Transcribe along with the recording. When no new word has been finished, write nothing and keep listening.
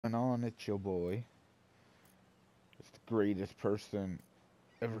And on, it's your boy. It's the greatest person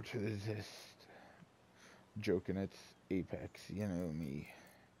ever to exist. Joking, it's Apex, you know me.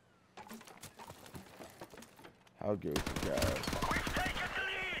 How goes it, guys? We've taken the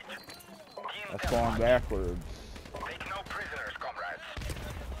lead! Team I've gone backwards. Take no prisoners, comrades.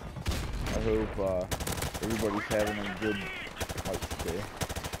 I hope everybody's having a good fight today.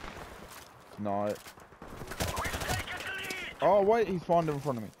 It's not. We've taken the lead! Oh, wait, he spawned in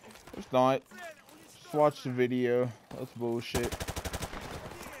front of me. It's not. Just watch the video. That's bullshit.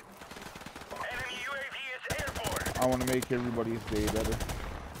 Enemy UAV is airborne. I want to make everybody's day better.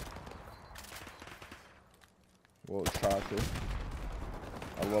 Well, try to.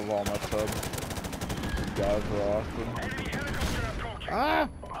 I love all my subs. You guys are awesome. Enemy helicopter approaching. Ah!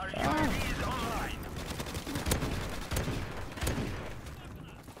 Our Ah! UAV is online.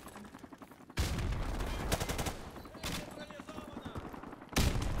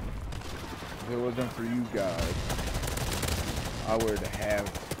 If it wasn't for you guys, I would have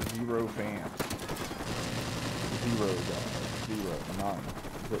 0 fans. 0 guys. 0. None.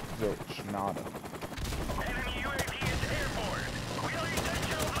 Zilch. Nada. Enemy UAV is airborne. We are in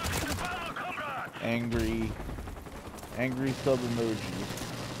danger of losing the battle, comrades. Angry sub emoji.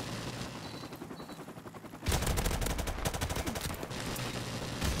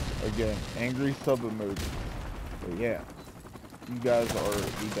 Again, angry sub emoji. But yeah, you guys are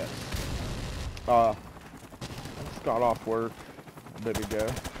the best. I just got off work a bit ago.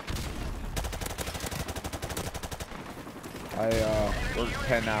 I worked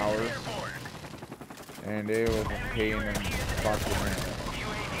 10 hours, and it was a pain in the fucking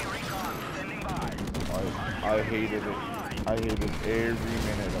UAV recon standing by. I hated it. I hated every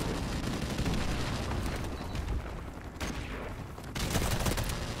minute of it.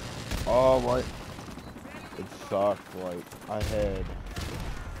 Oh, what? It sucked. Like, I had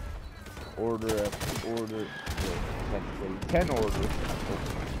order after order. Well, technically 10 orders.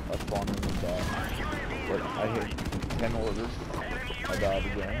 I spawned in the back. But I hit 10 orders. I died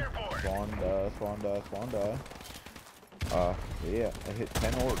again. Spawn, die, spawn, die, spawn, die. Yeah, I hit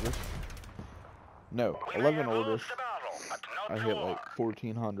 10 orders. No, 11 orders. I hit like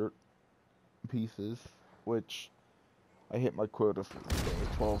 1,400 pieces, which I hit my quota for the day,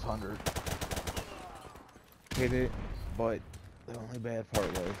 1,200. Hit it, but the only bad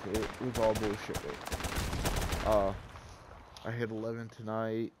part was it was all bullshit. I hit 11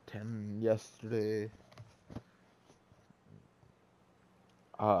 tonight, 10 yesterday,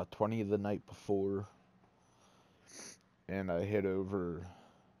 20 the night before, and I hit over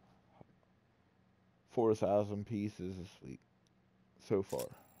 4,000 pieces this week. So far.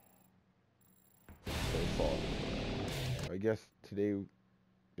 I guess today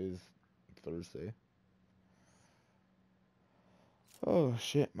is Thursday. Oh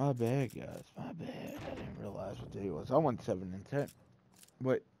shit, my bad guys, my bad. I didn't realize what day it was. I went 7 and 10.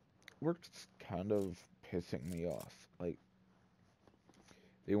 But work's kind of pissing me off. Like,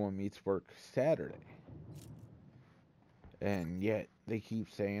 they want me to work Saturday. And yet, they keep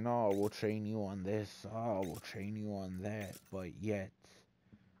saying, oh, we'll train you on this, oh, we'll train you on that. But yet,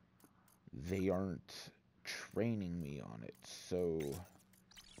 they aren't training me on it. So,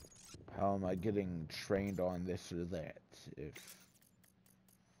 how am I getting trained on this or that if,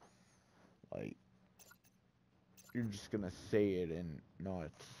 like, you're just gonna say it and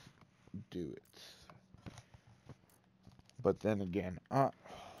not do it? But then again, I'm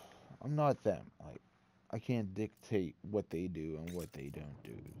not them. Like, I can't dictate what they do and what they don't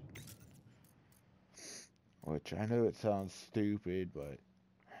do. Which I know it sounds stupid, but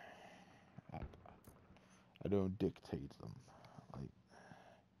I don't dictate them. Like,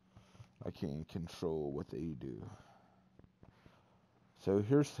 I can't control what they do. So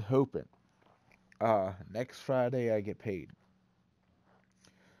here's to hoping. Next Friday I get paid.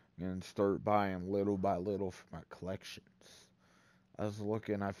 I'm gonna start buying little by little for my collections. I was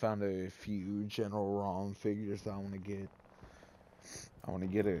looking, I found a few General ROM figures I want to get.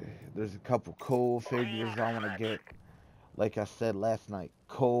 There's a couple Cole figures I want to get. Like I said last night,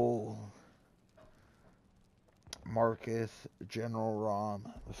 Cole, Marcus, General ROM,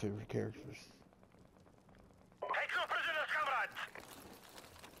 my favorite characters. Take no prisoners,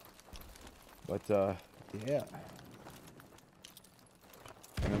 comrades. But, yeah.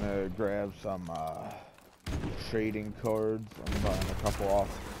 I'm gonna grab some, trading cards. I'm buying a couple off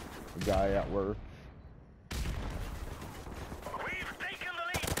the guy at work. We've taken the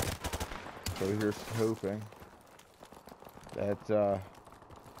lead. So here's hoping that they're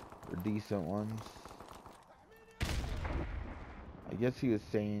decent ones. I guess he was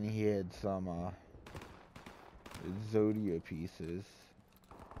saying he had some Zodia pieces.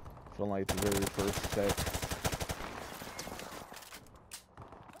 from like the very first set.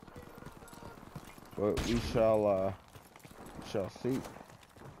 But we shall see.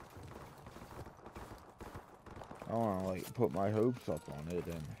 I wanna like put my hopes up on it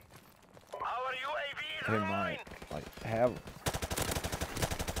and Our UAV is him online. like have.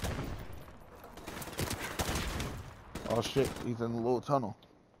 Oh shit, he's in the little tunnel.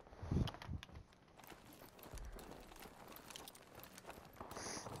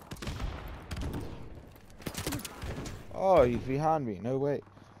 Oh, he's behind me. No way.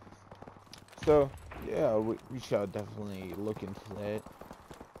 So, yeah, we shall definitely look into that.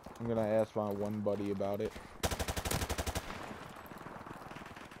 I'm gonna ask my one buddy about it.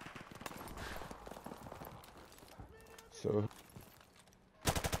 So,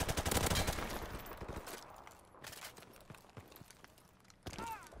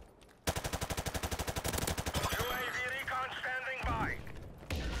 UAV recon standing by.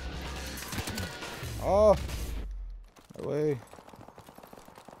 oh, no way.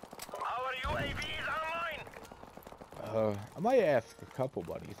 Our UAV is online. I might ask a couple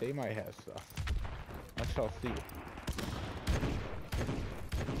buddies. They might have stuff. I shall see.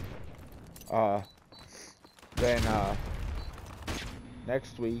 Then,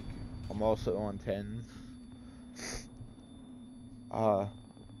 next week, I'm also on 10s. I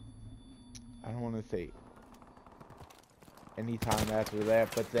don't want to say anytime after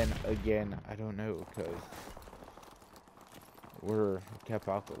that, but then again, I don't know, because we're kept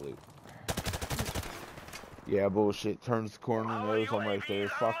out the loop. Yeah, bullshit. Turns the corner, knows I'm right there.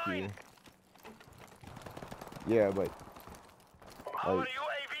 Fuck you. Yeah, but like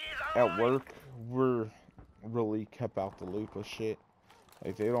at work, we're really kept out the loop of shit.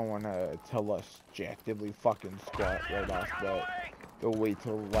 Like they don't want to tell us jack diddly fucking squat right off bat. They'll wait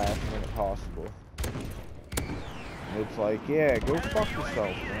till the last minute possible. And it's like, yeah, go fuck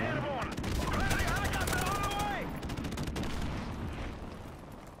yourself, man.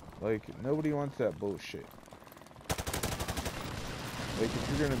 Like nobody wants that bullshit. Like if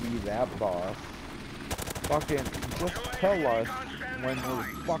you're gonna be that boss, fucking just tell us when we're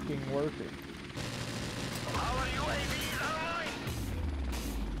fucking working. Our UAV is online.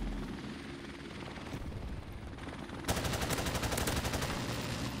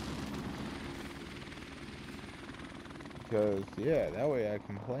 Because, yeah, that way I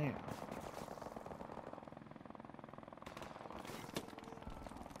can plan.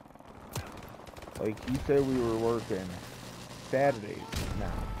 Like, you said we were working Saturdays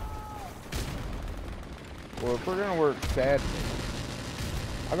now. Well, if we're gonna work Saturdays,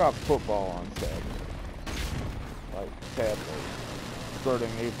 I got football on Saturday. Like, Saturday.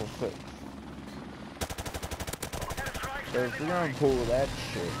 Starting April 6th. So if we're gonna pull that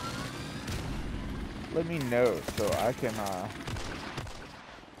shit, let me know so I can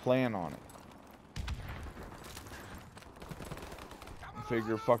plan on it.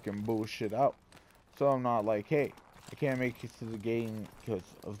 Figure fucking bullshit out. So I'm not like, hey, I can't make it to the game because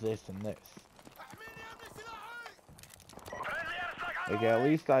of this and this. Like at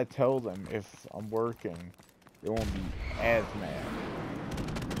least I tell them if I'm working, they won't be as mad.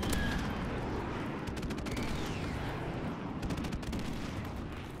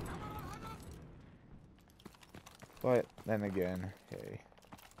 But then again, hey,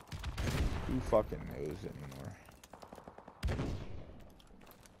 who fucking knows anymore?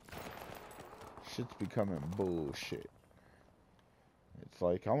 Shit's becoming bullshit. It's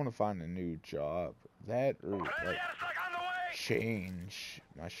like, I want to find a new job. That or, like, change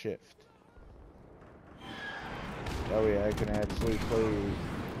my shift. That way I can actually play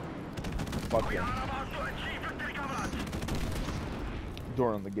fucking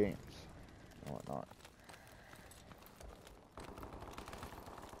during the games and whatnot.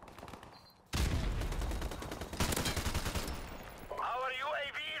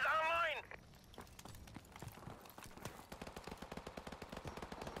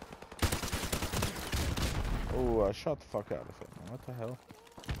 Oh, I shot the fuck out of it, man. What the hell?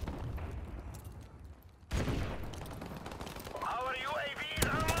 Our UAV is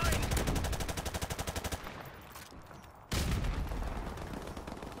online.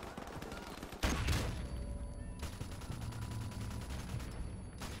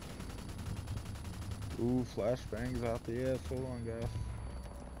 Ooh, flashbangs out the ass. Hold on, guys.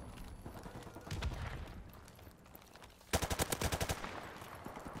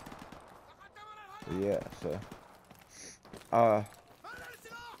 Yeah, so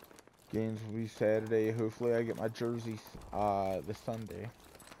games will be Saturday. Hopefully I get my jerseys this Sunday.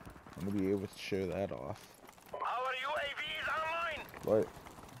 I'm gonna be able to show that off. Our UAV is online. But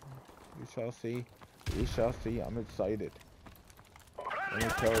we shall see. We shall see. I'm excited. Friendly Let me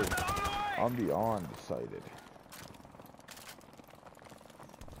tell you, I'm beyond excited.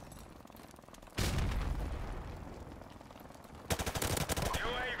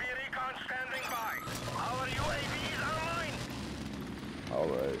 UAV recon standing by. Our UAV is online.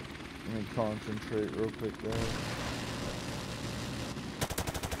 Alright, let me concentrate real quick there.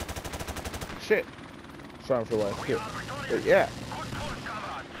 Shit! Sorry for the last hit. But yeah, Good work,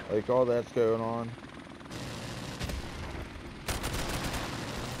 comrades. like all that's going on.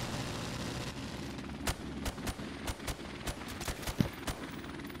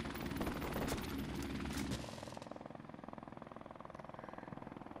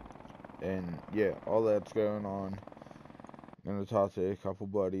 And yeah, all that's going on. I'm gonna talk to a couple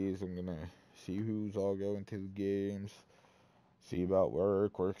buddies. I'm gonna see who's all going to the games. See about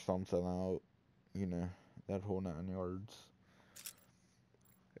work something out. You know, that whole 9 yards.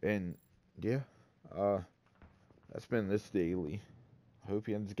 And yeah, that's been this daily. Hope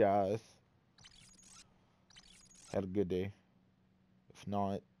you guys had a good day. If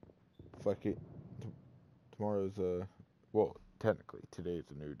not, fuck it. Tomorrow's well, technically today's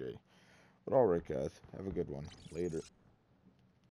a new day. But alright guys, have a good one. Later.